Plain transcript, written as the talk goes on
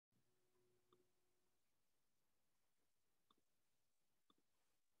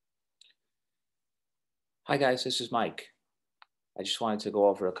Hi guys, this is Mike. I just wanted to go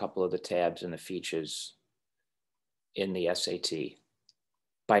over a couple of the tabs and the features in the S.A.T.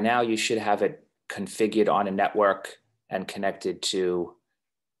 By now you should have it configured on a network and connected to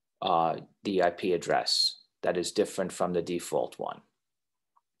the IP address that is different from the default one.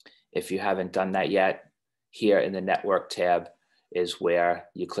 If you haven't done that yet, here in the network tab is where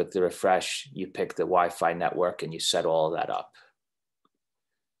you click the refresh, you pick the Wi-Fi network and you set all of that up.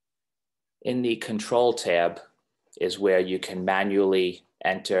 In the control tab is where you can manually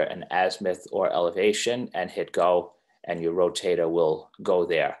enter an azimuth or elevation and hit go, and your rotator will go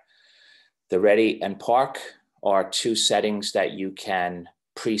there. The ready and park are two settings that you can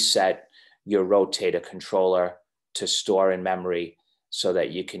preset your rotator controller to store in memory so that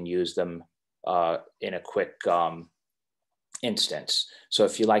you can use them in a quick instance. So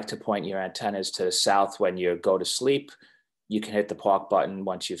if you like to point your antennas to the south when you go to sleep, you can hit the park button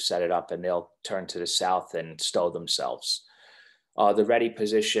once you've set it up and they'll turn to the south and stow themselves. The ready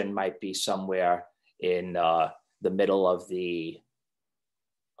position might be somewhere in the middle of the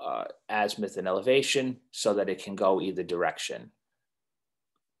azimuth and elevation so that it can go either direction.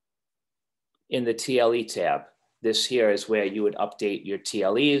 In the TLE tab, this here is where you would update your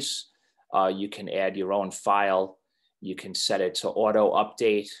TLEs. You can add your own file. You can set it to auto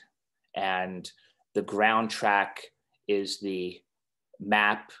update, and the ground track is the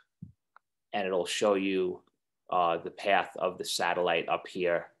map, and it'll show you the path of the satellite up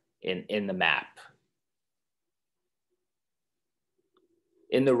here in the map.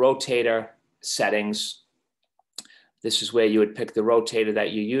 In the rotator settings, this is where you would pick the rotator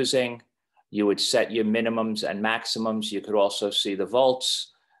that you're using. You would set your minimums and maximums. You could also see the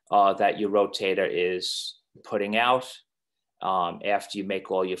volts that your rotator is putting out. After you make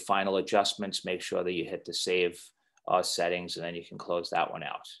all your final adjustments, make sure that you hit the save settings, and then you can close that one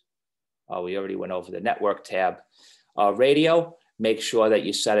out. We already went over the network tab. Radio, make sure that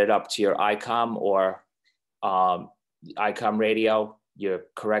you set it up to your ICOM or ICOM radio, your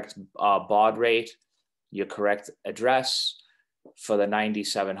correct baud rate, your correct address. For the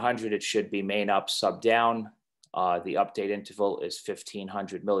 9700, it should be main up, sub down. The update interval is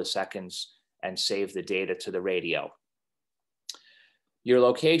 1500 milliseconds, and save the data to the radio. Your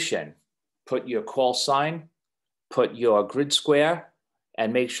location, put your call sign, put your grid square,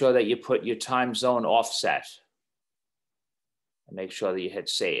 and make sure that you put your time zone offset. And make sure that you hit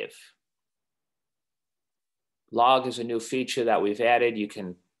save. Log is a new feature that we've added. You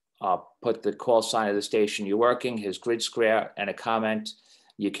can put the call sign of the station you're working, his grid square, and a comment.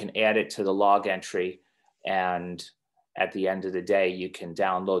 You can add it to the log entry, and at the end of the day, you can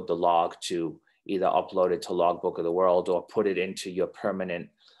download the log to either upload it to Logbook of the World or put it into your permanent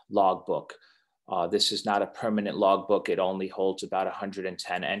logbook. This is not a permanent logbook. It only holds about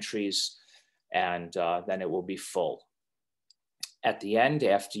 110 entries, and then it will be full. At the end,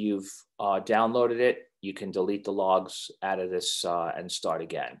 after you've downloaded it, you can delete the logs out of this and start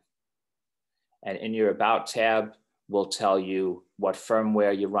again. And in your About tab, we'll tell you what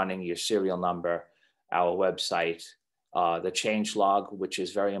firmware you're running, your serial number, our website, the change log, which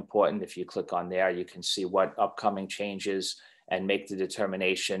is very important. If you click on there, you can see what upcoming changes and make the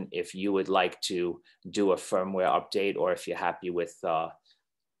determination if you would like to do a firmware update or if you're happy with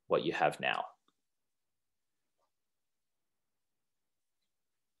what you have now.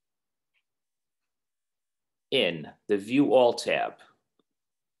 In the View All tab,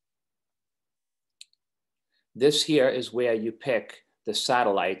 this here is where you pick the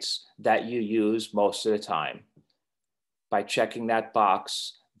satellites that you use most of the time. By checking that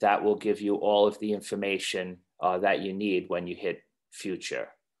box, that will give you all of the information that you need when you hit Future.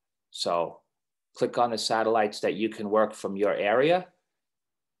 So click on the satellites that you can work from your area,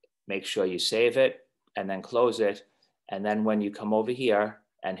 make sure you save it, and then close it. And then when you come over here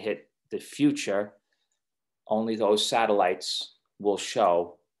and hit the Future, only those satellites will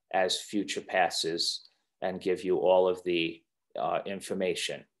show as Future passes and give you all of the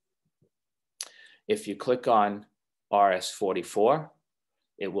information. If you click on RS-44,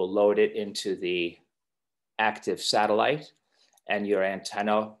 it will load it into the active satellite, and your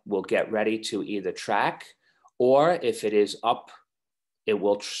antenna will get ready to either track, or if it is up, it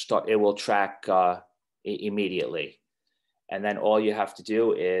will track immediately. And then all you have to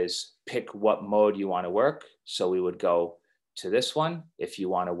do is pick what mode you want to work. So we would go to this one if you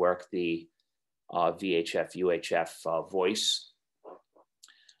want to work the VHF, UHF voice.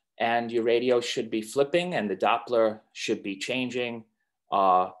 And your radio should be flipping and the Doppler should be changing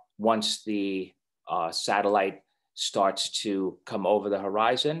once the satellite starts to come over the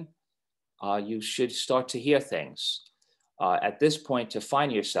horizon. You should start to hear things. At this point, to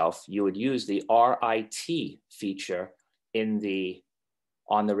find yourself, you would use the RIT feature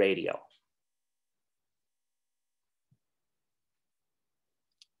on the radio.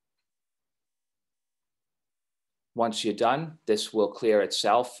 Once you're done, this will clear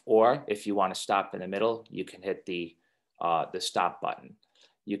itself, or if you want to stop in the middle, you can hit the stop button.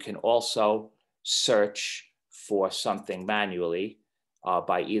 You can also search for something manually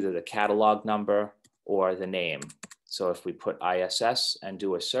by either the catalog number or the name. So if we put ISS and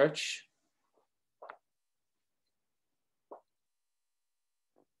do a search,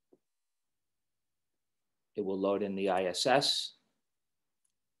 it will load in the ISS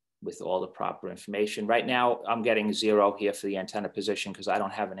with all the proper information. Right now, I'm getting 0 here for the antenna position because I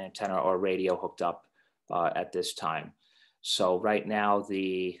don't have an antenna or radio hooked up at this time. So right now,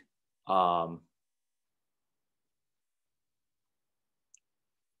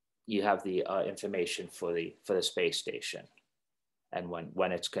 you have the information for the space station and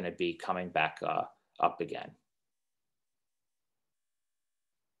when it's going to be coming back up again.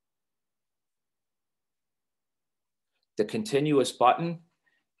 The continuous button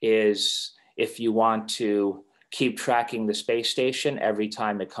is if you want to keep tracking the space station every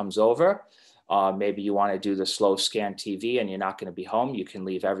time it comes over. Maybe you want to do the slow scan TV and you're not going to be home. You can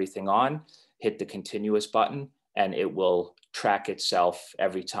leave everything on, hit the continuous button, and it will track itself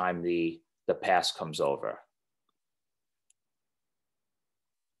every time the pass comes over.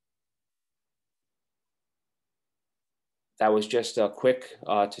 That was just a quick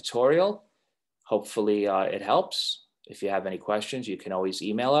tutorial. Hopefully it helps. If you have any questions, you can always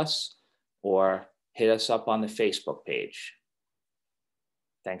email us or hit us up on the Facebook page.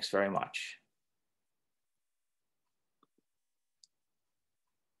 Thanks very much.